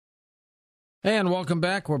And welcome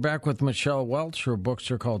back. We're back with Michelle Welch. Her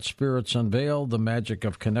books are called Spirits Unveiled, The Magic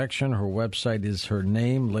of Connection. Her website is her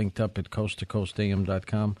name, linked up at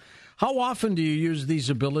coasttocoastam.com. How often do you use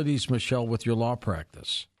these abilities, Michelle, with your law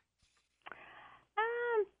practice?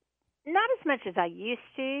 Not as much as I used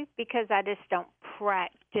to, because I just don't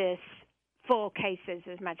practice full cases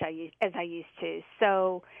as much as I used to.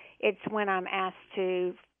 So it's when I'm asked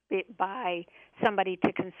to by somebody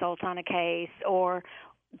to consult on a case, or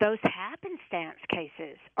those happenstance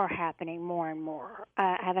cases are happening more and more.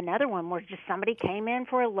 I have another one where just somebody came in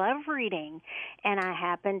for a love reading, and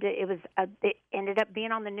it ended up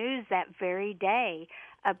being on the news that very day.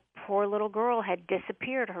 A poor little girl had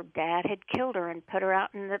disappeared. Her dad had killed her and put her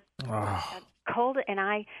out in the cold, and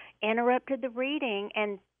I interrupted the reading,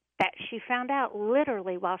 and that she found out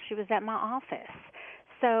literally while she was at my office.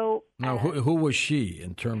 So now, who was she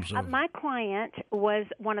in terms of? My client was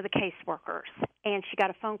one of the caseworkers, and she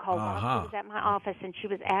got a phone call while she was at my office, and she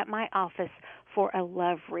was at my office for a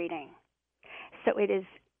love reading. So it is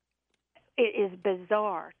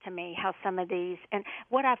bizarre to me how some of these, and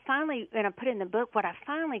what I finally, and I put in the book, what I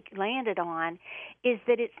finally landed on is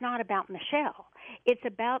that it's not about Michelle. It's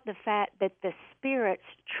about the fact that the spirits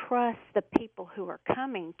trust the people who are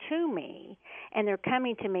coming to me, and they're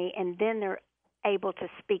coming to me, and then they're able to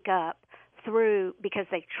speak up because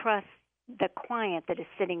they trust the client that is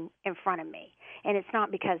sitting in front of me. And it's not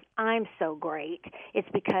because I'm so great. It's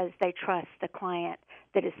because they trust the client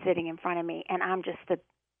that is sitting in front of me, and I'm just the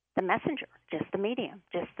messenger, just the medium,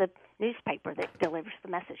 just the newspaper that delivers the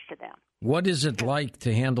message to them. What is it like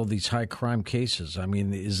to handle these high crime cases? I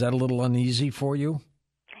mean, is that a little uneasy for you?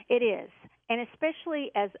 It is. And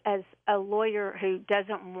especially as a lawyer who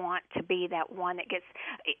doesn't want to be that one that gets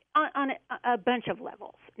on a bunch of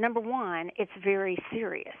levels. Number one, it's very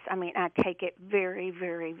serious. I mean, I take it very,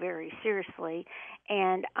 very, very seriously,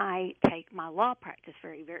 and I take my law practice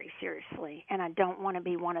very, very seriously. And I don't want to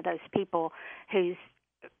be one of those people who's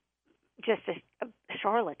just a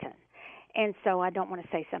charlatan. And so I don't want to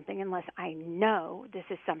say something unless I know this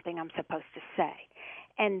is something I'm supposed to say.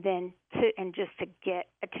 And then just to get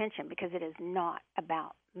attention, because it is not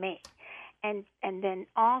about me. And then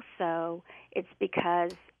also it's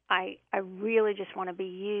because I really just want to be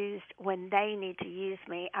used when they need to use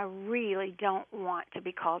me. I really don't want to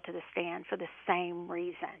be called to the stand for the same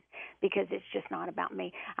reason, because it's just not about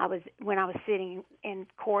me. When I was sitting in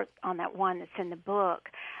court on that one that's in the book,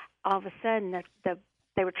 all of a sudden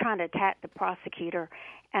they were trying to attack the prosecutor,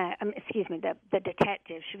 the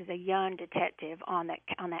detective. She was a young detective on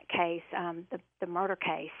that case, the murder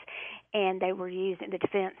case, and the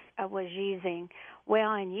defense was using,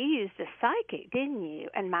 well, and you used a psychic, didn't you?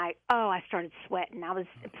 And I started sweating. I was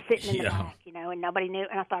sitting in the back, and nobody knew.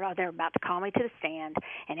 And I thought, they're about to call me to the stand,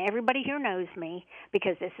 and everybody here knows me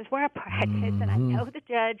because this is where I practice, and I know the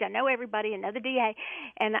judge, I know everybody, I know the DA,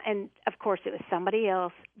 and of course it was somebody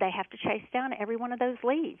else. They have to chase down every one of those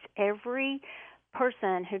leads. Every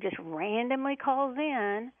person who just randomly calls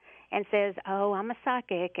in and says, I'm a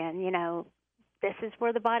psychic, and this is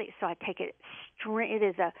where the body. So I take it. It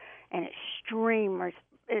is an extreme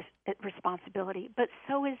responsibility, but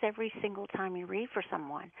so is every single time you read for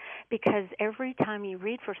someone, because every time you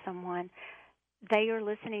read for someone, they are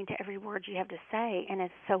listening to every word you have to say, and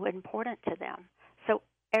it's so important to them. So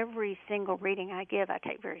every single reading I give, I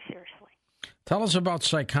take very seriously. Tell us about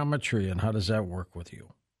psychometry and how does that work with you?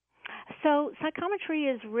 So psychometry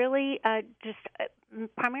is really just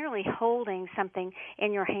primarily holding something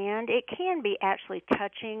in your hand. It can be actually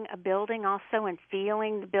touching a building also and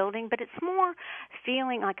feeling the building, but it's more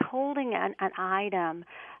feeling like holding an item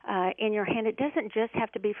in your hand. It doesn't just have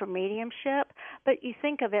to be for mediumship, but you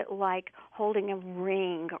think of it like holding a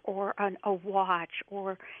ring or a watch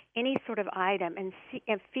or any sort of item and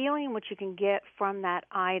feeling what you can get from that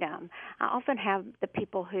item. I often have the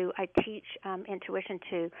people who I teach intuition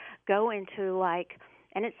to go into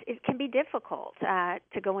and it can be difficult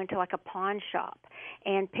to go into like a pawn shop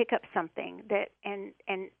and pick up something and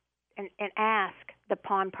ask the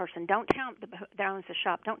pawn person, don't tell that owns the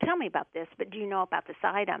shop, don't tell me about this, but do you know about this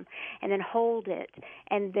item? And then hold it,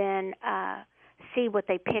 and then see what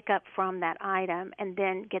they pick up from that item, and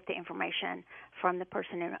then get the information from the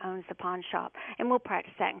person who owns the pawn shop. And we'll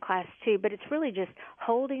practice that in class too, but it's really just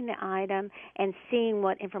holding the item and seeing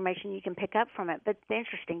what information you can pick up from it. But the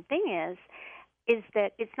interesting thing is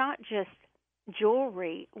that it's not just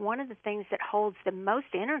jewelry. One of the things that holds the most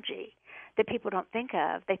energy that people don't think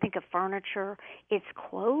of, they think of furniture, it's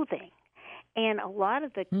clothing. And a lot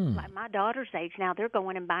of like my daughter's age now, they're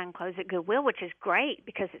going and buying clothes at Goodwill, which is great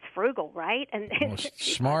because it's frugal, right? And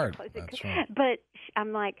smart. That's right. But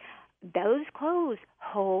I'm like, those clothes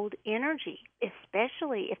hold energy,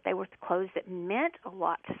 especially if they were clothes that meant a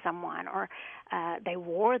lot to someone, or they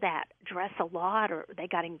wore that dress a lot, or they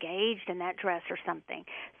got engaged in that dress or something.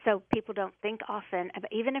 So people don't think often of,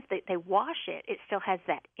 even if they wash it, it still has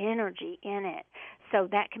that energy in it. So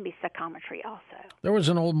that can be psychometry also. There was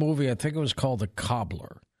an old movie, I think it was called The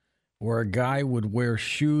Cobbler, where a guy would wear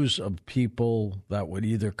shoes of people that would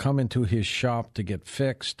either come into his shop to get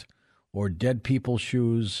fixed or dead people's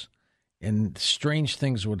shoes, and strange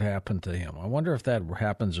things would happen to him. I wonder if that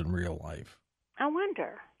happens in real life. I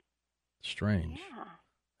wonder. Strange.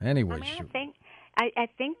 Yeah. Anyways. I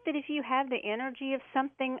think that if you have the energy of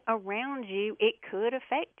something around you, it could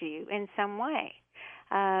affect you in some way.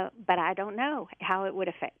 But I don't know how it would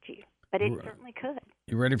affect you. But it certainly could.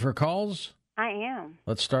 You ready for calls? I am.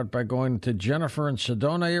 Let's start by going to Jennifer in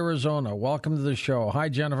Sedona, Arizona. Welcome to the show. Hi,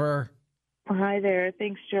 Jennifer. Hi there.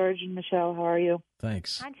 Thanks, George and Michelle. How are you?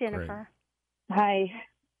 Thanks. Hi, Jennifer. Great. Hi.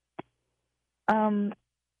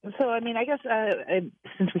 So, I mean, I guess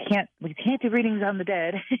since we can't do readings on the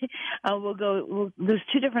dead, there's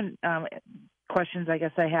two different questions I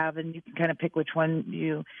guess I have, and you can kind of pick which one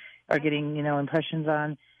you are getting, impressions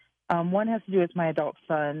on. One has to do with my adult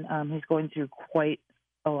son. He's going through quite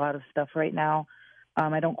a lot of stuff right now.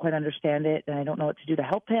 I don't quite understand it, and I don't know what to do to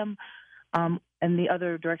help him. And the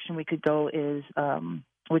other direction we could go is,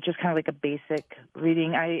 which is kind of like a basic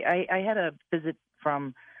reading. I had a visit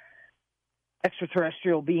from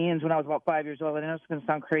extraterrestrial beings when I was about 5 years old. I know it's going to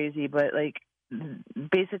sound crazy, but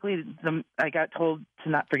basically I got told to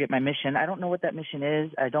not forget my mission. I don't know what that mission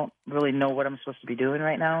is. I don't really know what I'm supposed to be doing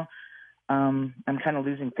right now. I'm kind of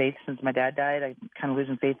losing faith since my dad died. I'm kind of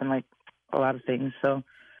losing faith in a lot of things. So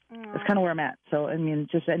that's kind of where I'm at. So, I mean,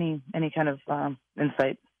 just any kind of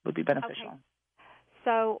insight would be beneficial. Okay.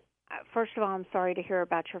 So, first of all, I'm sorry to hear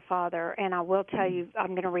about your father, and I will tell you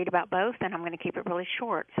I'm going to read about both, and I'm going to keep it really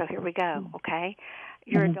short. So here we go, okay?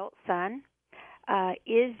 Your adult son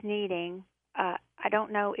is needing, I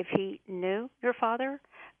don't know if he knew your father,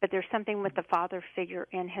 but there's something with the father figure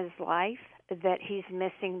in his life that he's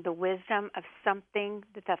missing the wisdom of something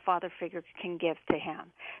that that father figure can give to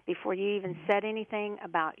him. Before you even said anything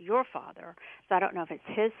about your father, so I don't know if it's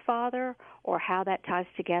his father or how that ties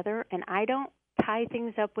together, and I don't tie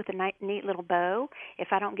things up with a neat little bow if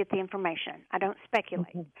I don't get the information. I don't speculate.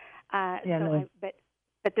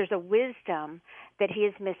 But there's a wisdom that he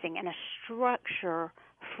is missing and a structure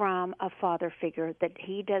from a father figure that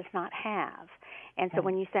he does not have. And so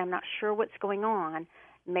when you say, I'm not sure what's going on,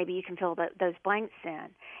 maybe you can fill those blanks in.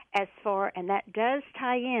 And that does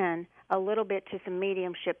tie in a little bit to some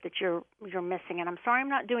mediumship that you're missing. And I'm sorry I'm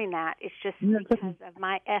not doing that. It's just because of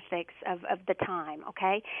my ethics of the time,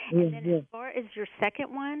 okay? And then as far as your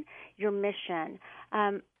second one, your mission,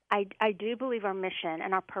 I do believe our mission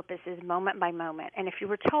and our purpose is moment by moment. And if you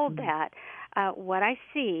were told that, what I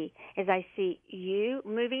see is I see you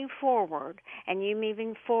moving forward, and you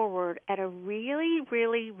moving forward at a really,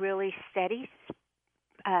 really, really steady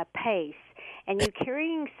pace, and you're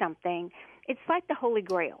carrying something. It's like the Holy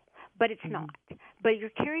Grail, but it's not. But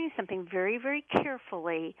you're carrying something very, very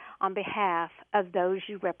carefully on behalf of those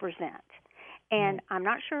you represent. And I'm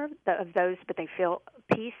not sure of those, but they feel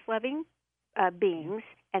peace-loving beings,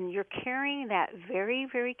 and you're carrying that very,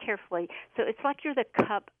 very carefully. So it's like you're the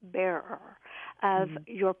cup bearer of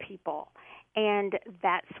your people. And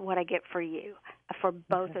that's what I get for you, for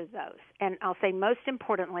both of those. And I'll say most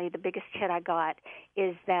importantly, the biggest hit I got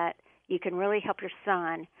is that you can really help your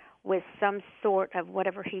son with some sort of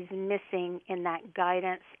whatever he's missing in that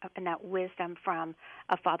guidance and that wisdom from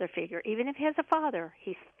a father figure. Even if he has a father,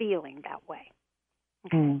 he's feeling that way.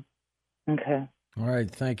 Okay. Okay. All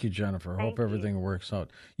right. Thank you, Jennifer. Hope everything works out.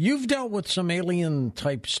 You've dealt with some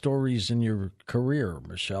alien-type stories in your career,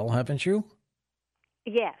 Michelle, haven't you?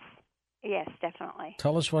 Yes. Yes, definitely.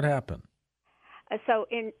 Tell us what happened. So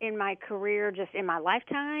in my career, just in my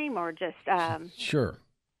lifetime, or just... Sure.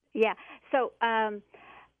 Yeah. So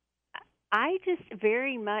I just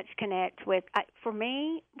very much connect with, for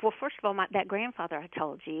me, well, first of all, that grandfather I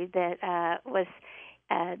told you that was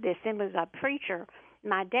the Assembly of God preacher,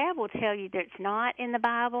 my dad will tell you that it's not in the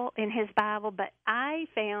Bible, in his Bible, but I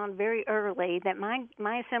found very early that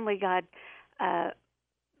my Assembly of God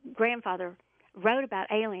grandfather wrote about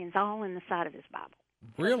aliens all in the side of his Bible.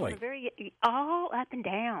 Really? All up and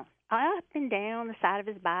down the side of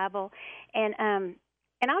his Bible. And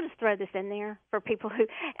and I'll just throw this in there for people who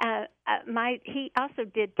he also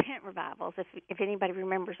did tent revivals. If anybody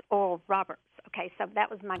remembers Oral Roberts, okay, so that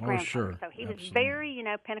was my grandfather. Sure. So he Absolutely. was very,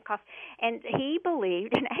 Pentecost, and he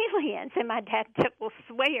believed in aliens. And my dad will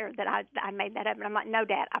swear that I made that up, and I'm like, no,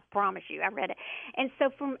 Dad, I promise you, I read it. And so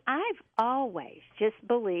I've always just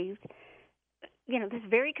believed, this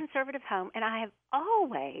very conservative home, and I have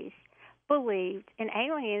always believed in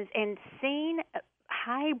aliens and seen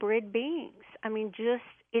hybrid beings. I mean,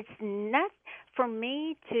 it's not for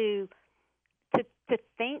me to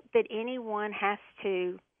think that anyone has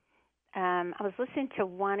to. I was listening to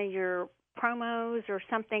one of your promos or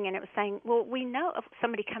something, and it was saying, well, we know of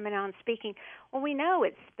somebody coming on speaking. Well, we know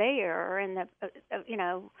it's there, and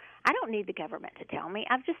I don't need the government to tell me.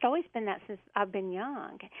 I've just always been that since I've been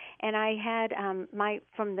young, and I had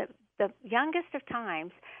from the youngest of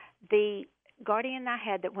times, the guardian I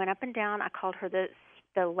had that went up and down. I called her the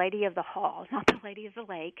lady of the hall, not the lady of the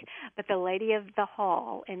lake, but the lady of the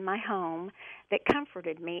hall in my home that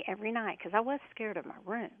comforted me every night because I was scared of my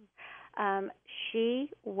room. She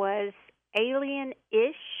was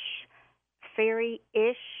alien-ish,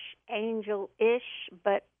 fairy-ish, angel-ish,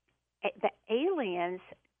 but the aliens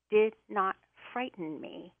did not frighten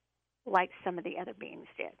me like some of the other beings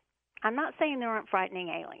did. I'm not saying there aren't frightening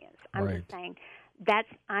aliens. I'm just saying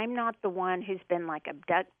I'm not the one who's been like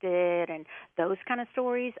abducted and those kind of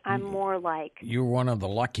stories. I'm more like you're one of the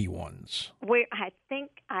lucky ones. Where I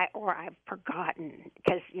think I've forgotten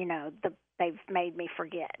because they've made me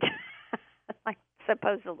forget. Like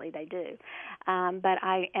supposedly they do, but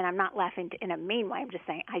I'm not laughing in a mean way. I'm just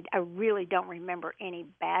saying I really don't remember any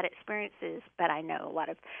bad experiences, but I know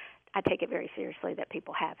I take it very seriously that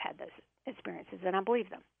people have had those experiences, and I believe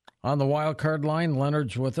them. On the wild card line,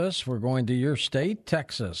 Leonard's with us. We're going to your state,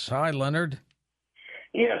 Texas. Hi, Leonard.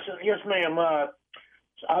 Yes, ma'am. I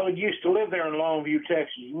used to live there in Longview,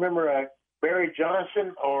 Texas. You remember Barry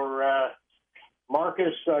Johnson or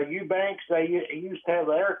Marcus Eubanks? They used to have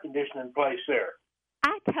the air conditioning place there.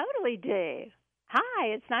 I totally do. Hi,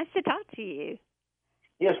 it's nice to talk to you.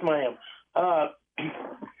 Yes, ma'am.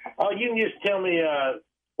 You can just tell me,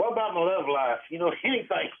 what about my love life?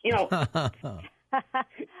 Anything,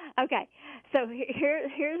 Okay, so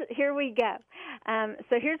here we go.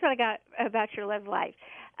 So here's what I got about your love life.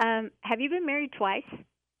 Have you been married twice?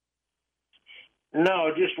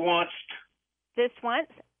 No, just once. Just once?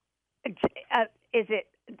 Is it?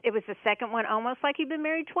 It was the second one, almost like you've been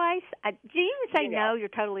married twice. Do you even say no? You're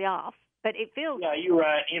totally off. But it feels. Yeah, you're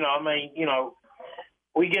right.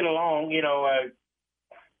 We get along,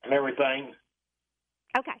 and everything.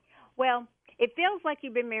 Okay. Well, it feels like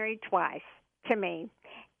you've been married twice to me,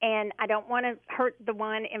 and I don't want to hurt the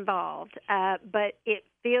one involved, but it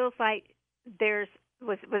feels like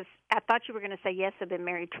I thought you were going to say, yes, I've been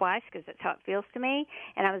married twice because that's how it feels to me,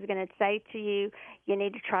 and I was going to say to you, you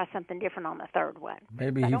need to try something different on the third one.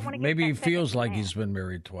 Maybe he feels like he's been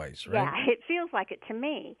married twice, right? Yeah, it feels like it to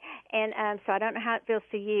me, and so I don't know how it feels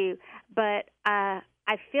to you, but I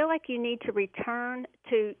feel like you need to return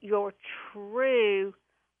to your true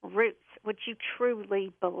roots, what you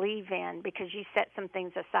truly believe in, because you set some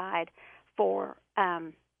things aside for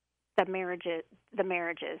the marriages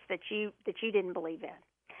that you didn't believe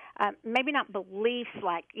in. Maybe not beliefs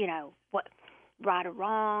like what right or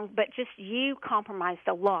wrong, but just you compromised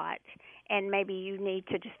a lot, and maybe you need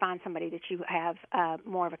to just find somebody that you have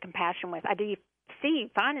more of a compassion with. I do see you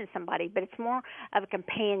finding somebody, but it's more of a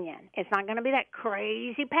companion. It's not going to be that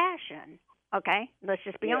crazy passion. Okay, let's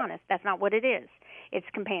just be honest. That's not what it is. It's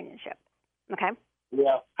companionship. Okay.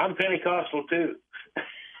 Yeah, I'm Pentecostal too.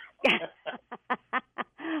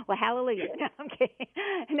 Well, hallelujah. No, I'm kidding.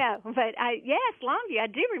 No, but yes, Longview. I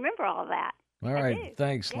do remember all of that. All right,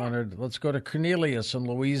 thanks, Leonard. Let's go to Cornelius in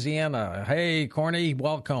Louisiana. Hey, Corny,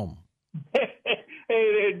 welcome. Hey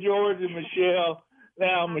there, George and Michelle.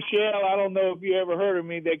 Now, Michelle, I don't know if you ever heard of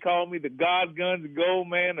me. They call me the God Guns, the Gold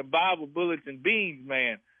Man, the Bible Bullets and Beans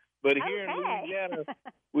Man. But here in Louisiana,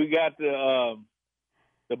 we got the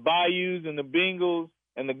Bayous and the Bengals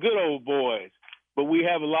and the good old boys. But we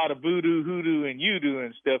have a lot of voodoo, hoodoo, and you-do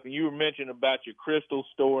and stuff. And you were mentioning about your crystal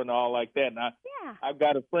store and all like that. And I've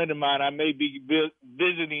got a friend of mine. I may be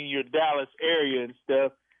visiting your Dallas area and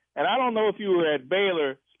stuff. And I don't know if you were at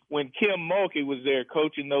Baylor when Kim Mulkey was there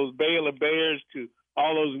coaching those Baylor Bears to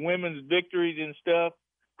all those women's victories and stuff.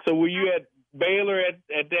 So were you at Baylor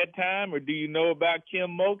at that time, or do you know about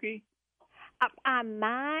Kim Mulkey? I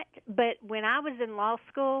might, but when I was in law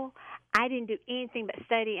school, I didn't do anything but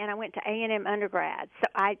study, and I went to A&M undergrad, so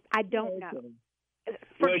I don't know.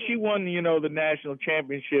 Well, she won, the national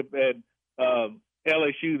championship at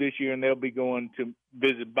LSU this year, and they'll be going to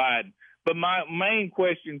visit Biden. But my main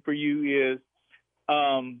question for you is,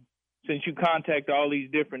 since you contact all these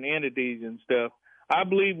different entities and stuff, I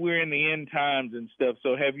believe we're in the end times and stuff.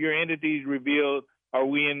 So have your entities revealed, are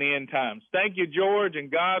we in the end times? Thank you, George, and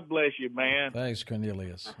God bless you, man. Thanks,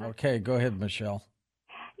 Cornelius. Okay, go ahead, Michelle.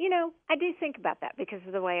 You know, I do think about that because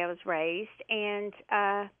of the way I was raised, and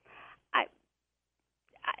I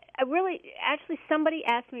really, actually, somebody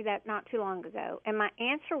asked me that not too long ago, and my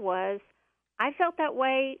answer was, I felt that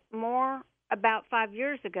way more about 5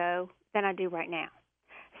 years ago than I do right now.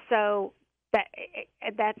 So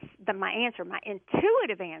that's my answer. My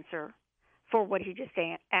intuitive answer for what he just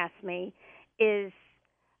asked me is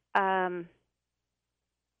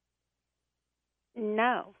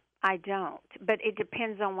no, I don't. But it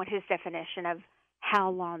depends on what his definition of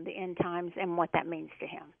how long the end times and what that means to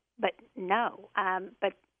him. But no,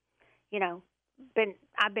 but you know,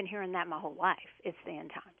 I've been hearing that my whole life. It's the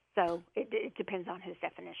end times. So it depends on his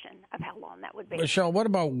definition of how long that would be. Michelle, what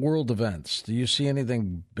about world events? Do you see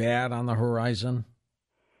anything bad on the horizon?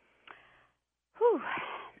 Whew.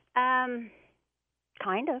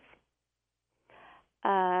 Kind of.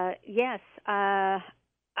 Yes.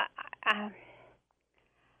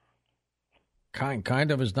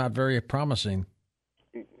 Kind of is not very promising.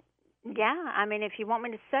 Yeah, I mean, if you want me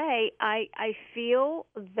to say, I feel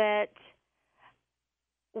that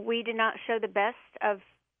we do not show the best of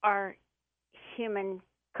our human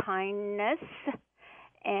kindness,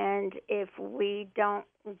 and if we don't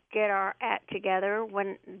get our act together,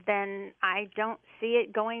 then I don't see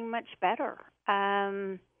it going much better.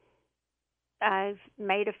 I've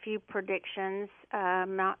made a few predictions.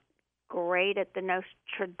 I'm not great at the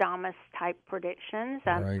Nostradamus type predictions.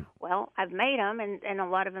 Right. Well, I've made them, and a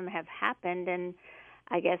lot of them have happened, and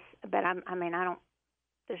I guess, but I don't.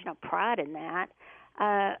 There's no pride in that.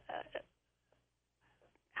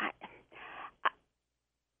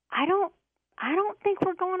 I don't think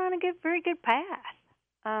we're going on a very good path.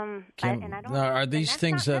 Are these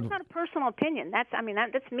things that's not a personal opinion. That's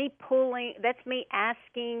me that's me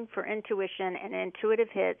asking for intuition and intuitive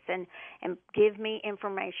hits and give me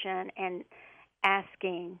information and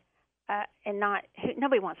asking and not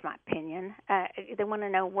nobody wants my opinion. They want to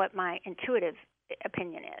know what my intuitive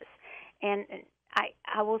opinion is. And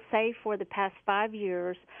I will say for the past 5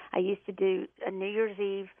 years, I used to do a New Year's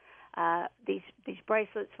Eve these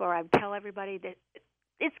bracelets where I would tell everybody that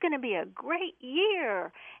it's going to be a great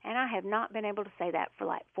year, and I have not been able to say that for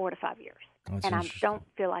like 4 to 5 years. That's and I don't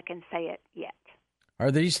feel I can say it yet.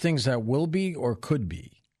 Are these things that will be or could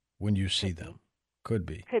be when you see them? Could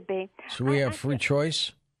be. Could be. So we have free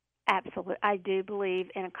choice? Absolutely. I do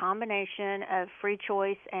believe in a combination of free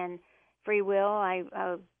choice and free will. I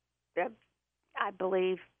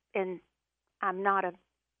believe in, I'm not a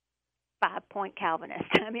 5-point Calvinist.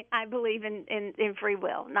 I mean, I believe in free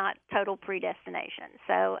will, not total predestination.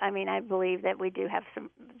 So, I mean, I believe that we do have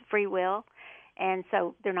some free will, and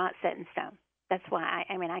so they're not set in stone. That's why,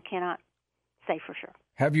 I cannot say for sure.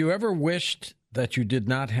 Have you ever wished that you did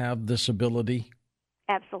not have this ability?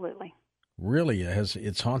 Absolutely. Really?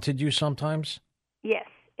 It's haunted you sometimes? Yes.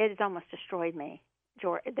 It has almost destroyed me,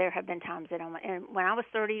 George. There have been times that and when I was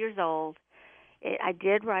 30 years old, I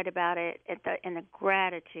did write about it in the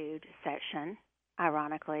gratitude section,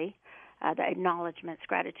 ironically, the acknowledgments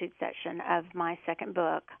gratitude section of my second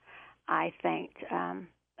book. I thanked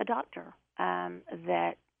a doctor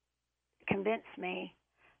that convinced me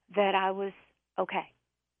that I was okay.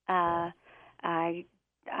 I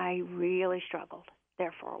really struggled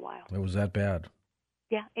there for a while. It was that bad?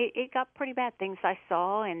 Yeah, it got pretty bad. Things I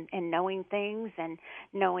saw and knowing things and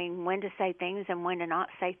knowing when to say things and when to not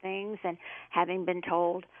say things, and having been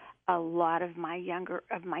told a lot of my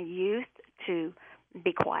youth to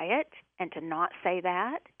be quiet and to not say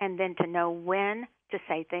that, and then to know when to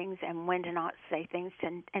say things and when to not say things,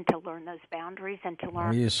 and to learn those boundaries and to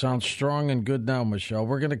learn. You sound strong and good now, Michelle.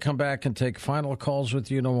 We're going to come back and take final calls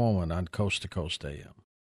with you in a moment on Coast to Coast AM.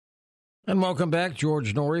 And welcome back,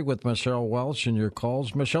 George Noory with Michelle Welch and your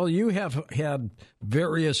calls. Michelle, you have had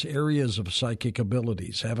various areas of psychic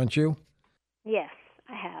abilities, haven't you? Yes,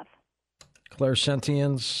 I have.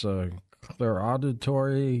 Clairsentience,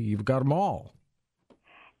 clairauditory, you've got them all.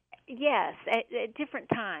 Yes, at different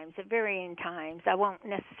times, at varying times. I won't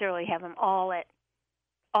necessarily have them all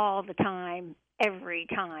the time, every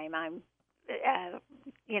time. I'm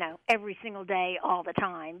every single day, all the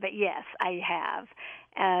time. But yes, I have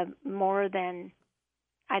more than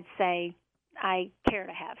I'd say I care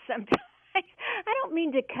to have sometimes. I don't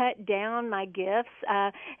mean to cut down my gifts.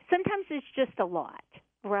 Sometimes it's just a lot,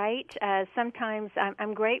 right? Sometimes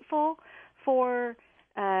I'm grateful for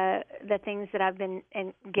the things that I've been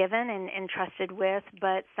given and entrusted with,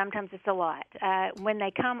 but sometimes it's a lot. When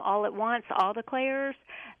they come all at once, all the clairs,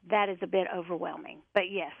 that is a bit overwhelming.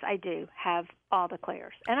 But yes, I do have all the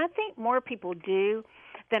clairs. And I think more people do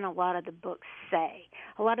than a lot of the books say.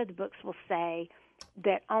 A lot of the books will say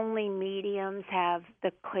that only mediums have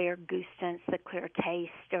the clairgustance, the clear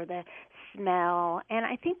taste, or the smell, and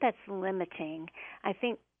I think that's limiting. I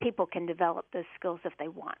think people can develop those skills if they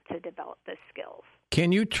want to develop those skills.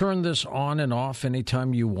 Can you turn this on and off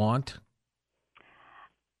anytime you want?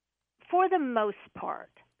 For the most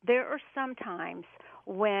part. There are some times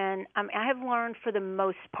when I have learned for the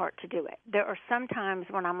most part to do it. There are some times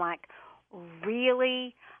when I'm like,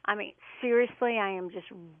 really? I mean, seriously, I am just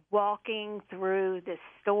walking through this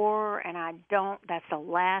store and that's the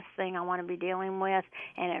last thing I want to be dealing with,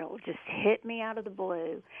 and it'll just hit me out of the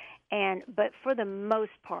blue. But for the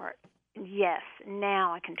most part, yes,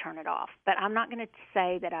 now I can turn it off. But I'm not going to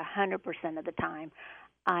say that 100% of the time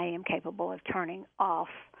I am capable of turning off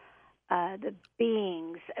the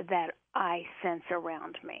beings that I sense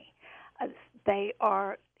around me.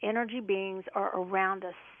 Energy beings are around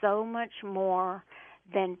us so much more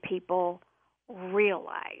than people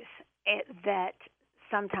realize that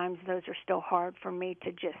sometimes those are still hard for me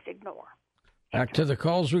to just ignore. Back to the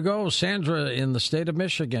calls we go. Sandra in the state of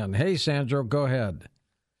Michigan. Hey, Sandra, go ahead.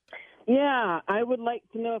 Yeah, I would like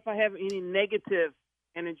to know if I have any negative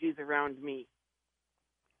energies around me.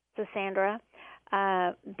 So, Sandra,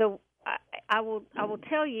 I will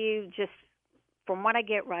tell you just from what I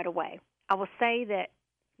get right away. I will say that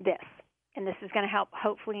this, and this is going to help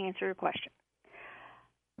hopefully answer your question.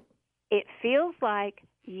 It feels like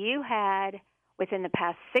you had, within the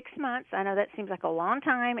past 6 months, I know that seems like a long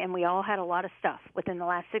time, and we all had a lot of stuff within the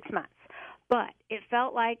last 6 months, but it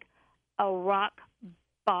felt like a rock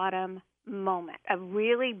bottom moment, a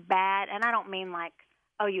really bad, and I don't mean like,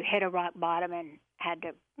 oh, you hit a rock bottom and had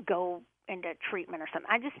to go into treatment or something.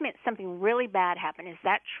 I just meant something really bad happened. Is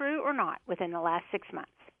that true or not within the last 6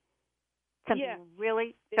 months? Something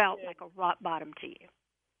really felt like a rock bottom to you.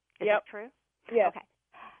 Is that true? Yeah. Okay.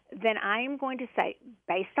 Then I am going to say,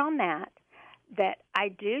 based on that I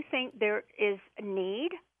do think there is a need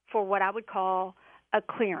for what I would call a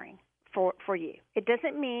clearing for you. It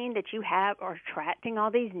doesn't mean that you are attracting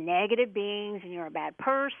all these negative beings and you're a bad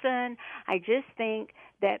person. I just think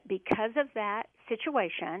that because of that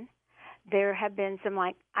situation, there have been some,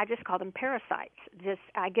 I just call them parasites.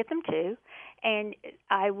 I get them too. And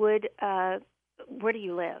I would, where do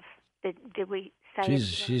you live? Did we say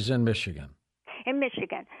She's in Michigan. In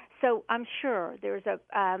Michigan. So I'm sure there's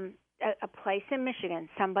a place in Michigan,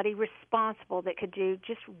 somebody responsible that could do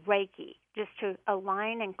just Reiki, just to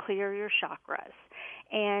align and clear your chakras.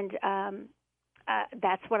 And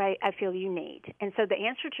that's what I feel you need. And so the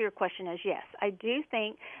answer to your question is yes. I do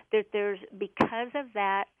think that because of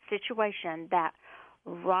that situation, that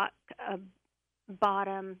rock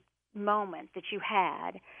bottom moment that you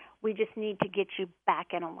had, we just need to get you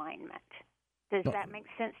back in alignment. Does that make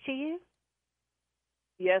sense to you?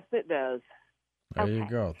 Yes, it does. There you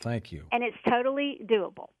go. Thank you. And it's totally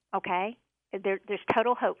doable, okay? There's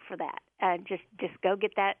total hope for that. Just go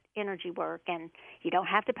get that energy work, and you don't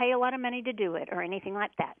have to pay a lot of money to do it or anything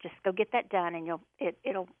like that. Just go get that done, and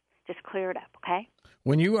it'll just clear it up, okay?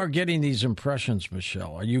 When you are getting these impressions,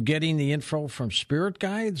 Michelle, are you getting the info from spirit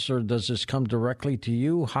guides, or does this come directly to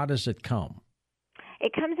you? How does it come?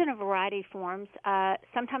 It comes in a variety of forms.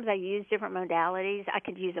 Sometimes I use different modalities. I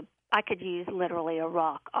could use literally a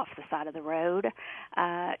rock off the side of the road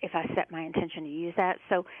if I set my intention to use that.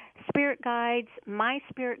 So my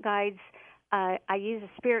spirit guides, I use a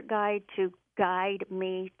spirit guide to guide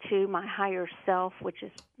me to my higher self, which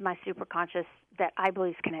is my superconscious that I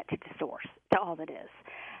believe is connected to source, to all that is.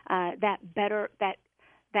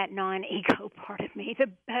 That non-ego part of me, the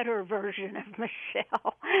better version of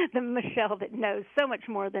Michelle, the Michelle that knows so much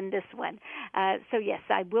more than this one. So yes,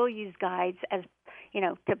 I will use guides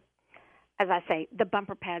as I say, the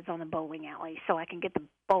bumper pads on the bowling alley, so I can get the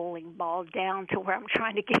bowling ball down to where I'm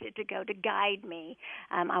trying to get it to go to guide me.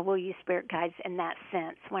 I will use spirit guides in that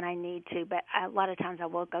sense when I need to, but a lot of times I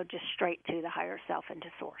will go just straight to the higher self and to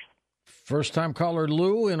source. First-time caller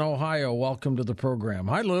Lou in Ohio, welcome to the program.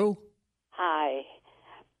 Hi, Lou. Hi.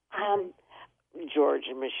 George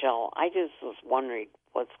and Michelle, I just was wondering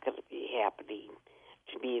what's going to be happening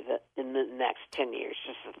to me in the next 10 years,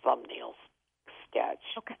 just a thumbnail sketch.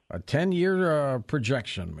 Okay. A 10-year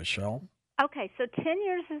projection, Michelle. Okay, so 10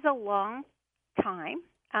 years is a long time.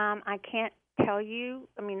 I can't tell you.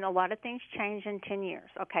 I mean, a lot of things change in 10 years.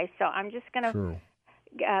 Okay, so I'm just going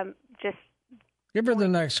to just give her the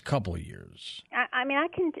next couple of years. I mean,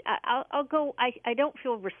 I'll go. I don't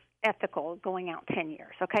feel ethical going out 10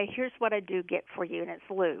 years. Okay, here's what I do get for you, and it's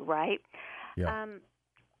Lou, right? Yeah.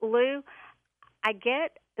 Lou, I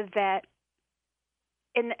get that,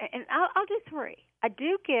 and I'll do 3. I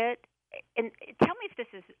do get, and tell me if this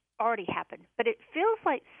has already happened, but it feels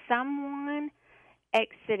like someone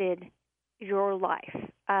exited your life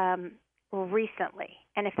recently.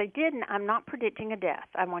 And if they didn't, I'm not predicting a death.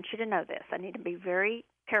 I want you to know this. I need to be very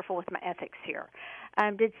careful with my ethics here.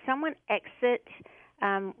 Did someone exit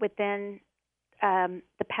within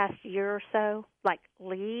the past year or so, like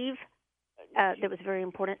leave, that was very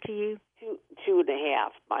important to you? 2.5,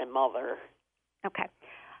 my mother. Okay.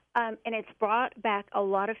 And it's brought back a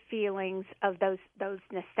lot of feelings of those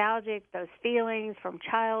nostalgic, those feelings from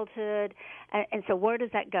childhood. And so where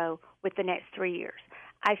does that go with the next 3 years?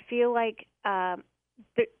 I feel like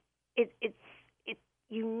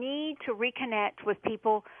you need to reconnect with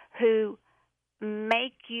people who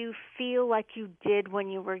make you feel like you did when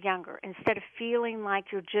you were younger, instead of feeling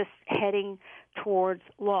like you're just heading towards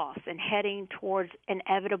loss and heading towards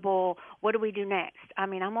inevitable, what do we do next? I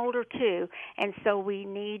mean, I'm older too, and so we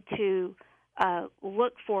need to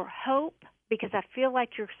look for hope, because I feel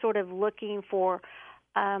like you're sort of looking for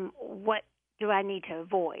what do I need to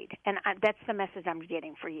avoid? And that's the message I'm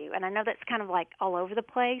getting for you. And I know that's kind of like all over the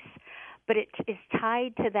place, but it is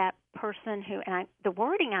tied to that person who, and the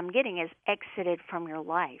wording I'm getting is exited from your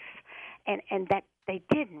life, and that she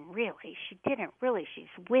didn't really,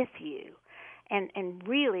 she's with you. And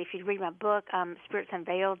really, if you read my book, Spirits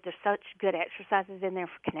Unveiled, there's such good exercises in there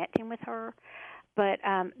for connecting with her. But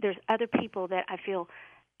there's other people that I feel,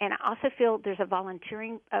 and I also feel there's a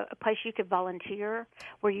place you could volunteer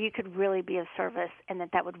where you could really be of service, and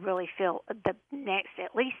that would really fill the next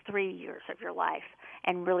at least 3 years of your life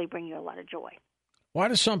and really bring you a lot of joy. Why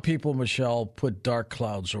do some people, Michelle, put dark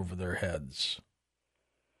clouds over their heads?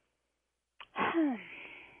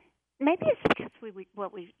 Maybe it's because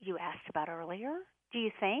you asked about earlier. Do you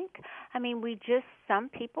think? I mean, some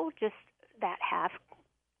people just that have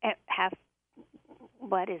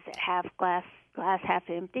what is it? Half glass half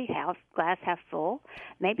empty, half glass half full.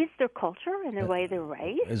 Maybe it's their culture and the way they're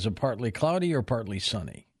raised. Is it partly cloudy or partly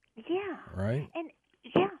sunny? Yeah. Right? And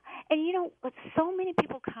you know, so many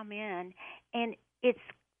people come in, and it's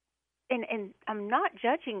and I'm not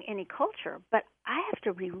judging any culture, but I have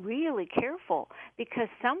to be really careful, because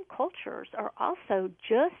some cultures are also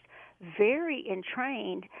just very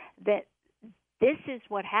entrained that this is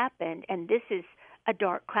what happened, and this is a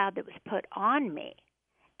dark cloud that was put on me.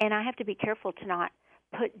 And I have to be careful to not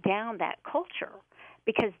put down that culture,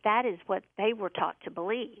 because that is what they were taught to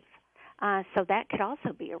believe. So that could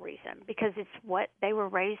also be a reason, because it's what they were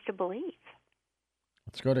raised to believe.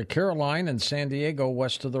 Let's go to Caroline in San Diego,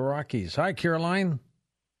 west of the Rockies. Hi, Caroline.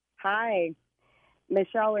 Hi,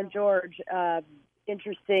 Michelle and George.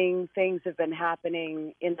 Interesting things have been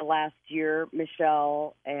happening in the last year,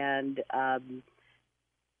 Michelle, and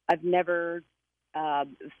I've never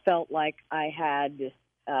felt like I had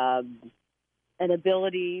an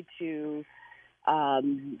ability to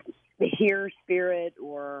hear spirit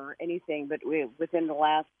or anything, but within the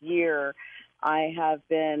last year, I have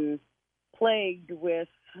been plagued with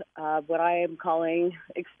what I am calling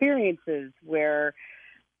experiences, where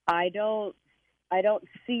I don't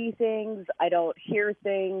see things, I don't hear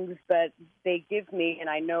things, but they give me, and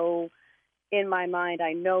I know in my mind,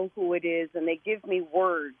 I know who it is, and they give me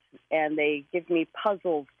words, and they give me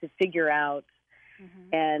puzzles to figure out.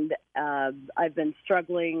 Mm-hmm. And I've been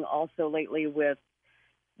struggling also lately with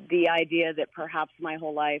the idea that perhaps my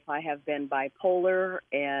whole life I have been bipolar,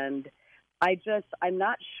 and I'm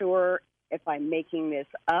not sure if I'm making this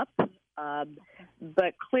up,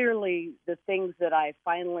 but clearly the things that I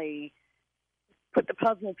finally put the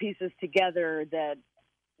puzzle pieces together, that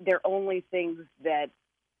they're only things that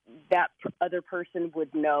other person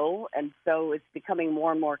would know, and so it's becoming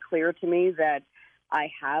more and more clear to me that I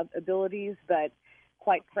have abilities, but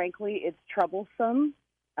quite frankly, it's troublesome,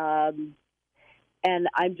 and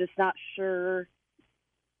I'm just not sure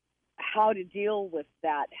how to deal with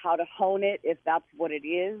that, how to hone it, if that's what it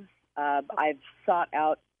is. I've sought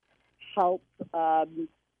out help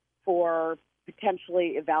for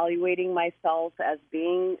potentially evaluating myself as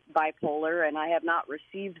being bipolar, and I have not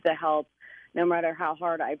received the help, no matter how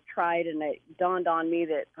hard I've tried, and it dawned on me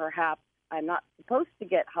that perhaps I'm not supposed to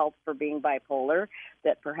get help for being bipolar,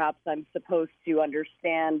 that perhaps I'm supposed to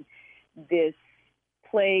understand this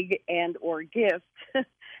plague and or gift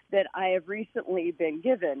that I have recently been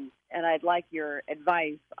given, and I'd like your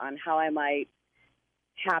advice on how I might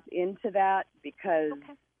tap into that, because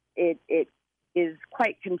it is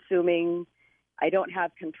quite consuming. I don't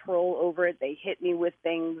have control over it. They hit me with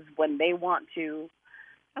things when they want to.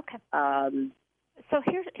 Okay. So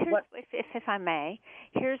here's if I may,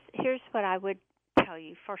 here's what I would tell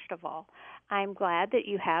you. First of all, I'm glad that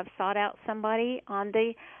you have sought out somebody on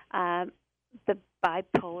the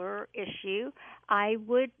bipolar issue. I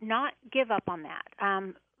would not give up on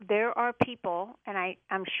that. There are people, and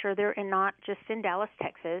I'm sure they're not just in Dallas,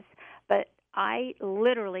 Texas, but I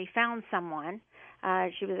literally found someone.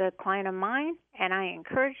 She was a client of mine, and I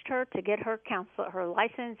encouraged her to get her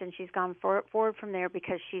license, and she's gone forward from there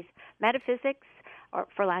because she's metaphysics, or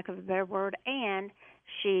for lack of a better word, and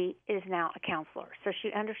she is now a counselor. So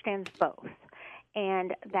she understands both.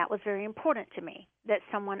 And that was very important to me, that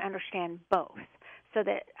someone understand both, so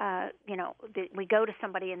that, that we go to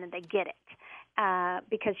somebody and then they get it.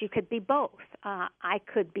 Because you could be both. I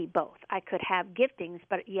could be both. I could have giftings,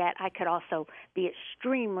 but yet I could also be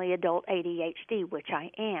extremely adult ADHD, which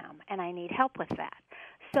I am, and I need help with that.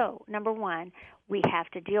 So, number one, we have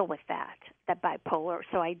to deal with that bipolar.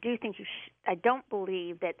 So I do think I don't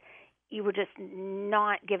believe that you were just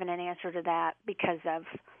not given an answer to that because of,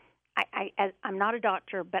 I'm not a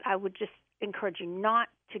doctor, but I would just encourage you not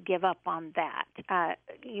to give up on that.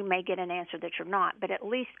 You may get an answer that you're not, but at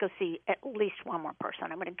least go see at least one more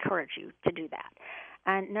person. I would encourage you to do that.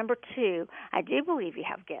 And number two, I do believe you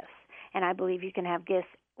have gifts, and I believe you can have gifts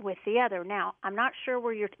with the other. Now, I'm not sure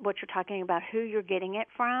what you're talking about, who you're getting it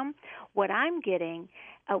from. What I'm getting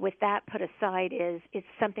with that put aside is it's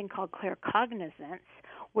something called claircognizance,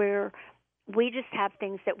 where we just have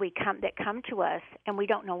things that come to us, and we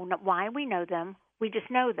don't know why we know them. We just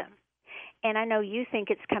know them. And I know you think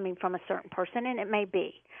it's coming from a certain person, and it may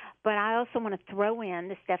be. But I also want to throw in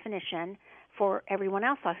this definition for everyone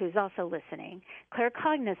else who's also listening.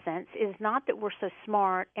 Claircognizance is not that we're so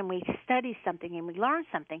smart and we study something and we learn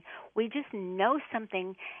something. We just know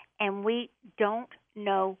something, and we don't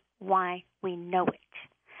know why we know it.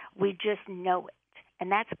 We just know it.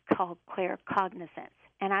 And that's called claircognizance.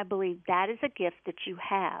 And I believe that is a gift that you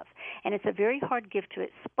have. And it's a very hard gift to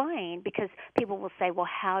explain because people will say, well,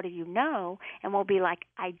 how do you know? And we'll be like,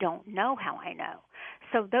 I don't know how I know.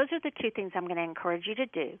 So those are the two things I'm going to encourage you to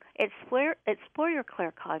do. Explore your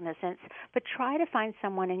claircognizance, but try to find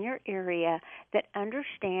someone in your area that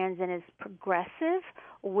understands and is progressive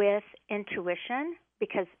with intuition,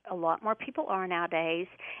 because a lot more people are nowadays,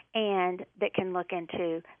 and that can look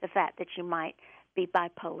into the fact that you might be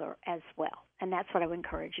bipolar as well. And that's what I would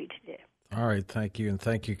encourage you to do. All right, thank you, and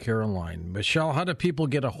thank you, Caroline. Michelle, how do people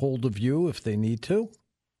get a hold of you if they need to?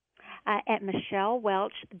 At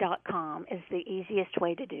michellewelch.com is the easiest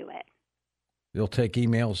way to do it. You'll take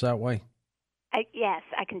emails that way? Yes,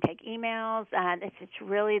 I can take emails. It's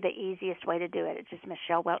really the easiest way to do it. It's just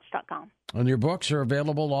michellewelch.com. And your books are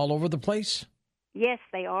available all over the place? Yes,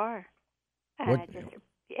 they are.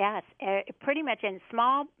 Yes, pretty much in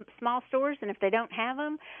small stores, and if they don't have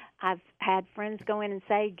them, I've had friends go in and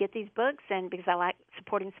say, get these books, and because I like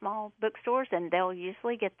supporting small bookstores, and they'll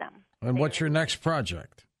usually get them. And what's your next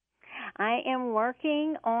project? I am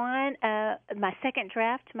working on my second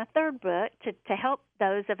draft, my third book, to help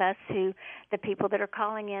those of us the people that are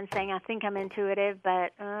calling in saying, I think I'm intuitive,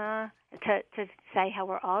 but to say how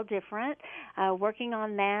we're all different, working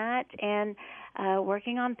on that, and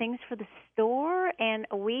working on things for the store. And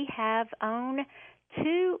we have owned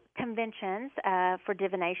 2 conventions for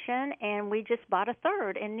divination, and we just bought a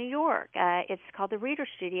third in New York. It's called the Reader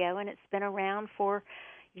Studio, and it's been around for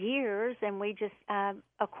years, and we just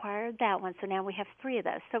acquired that one. So now we have 3 of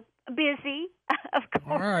those. So busy, of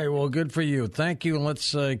course. All right. Well, good for you. Thank you. And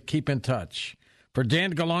let's keep in touch. For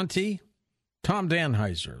Dan Galante, Tom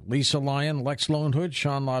Danheiser, Lisa Lyon, Lex Lonehood,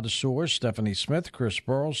 Sean Ladouceur, Stephanie Smith, Chris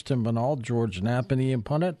Burrows, Tim Vinall, George Knapp, and Ian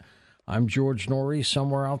Punnett, I'm George Norrie,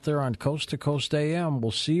 somewhere out there on Coast to Coast AM.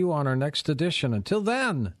 We'll see you on our next edition. Until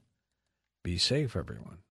then, be safe,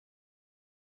 everyone.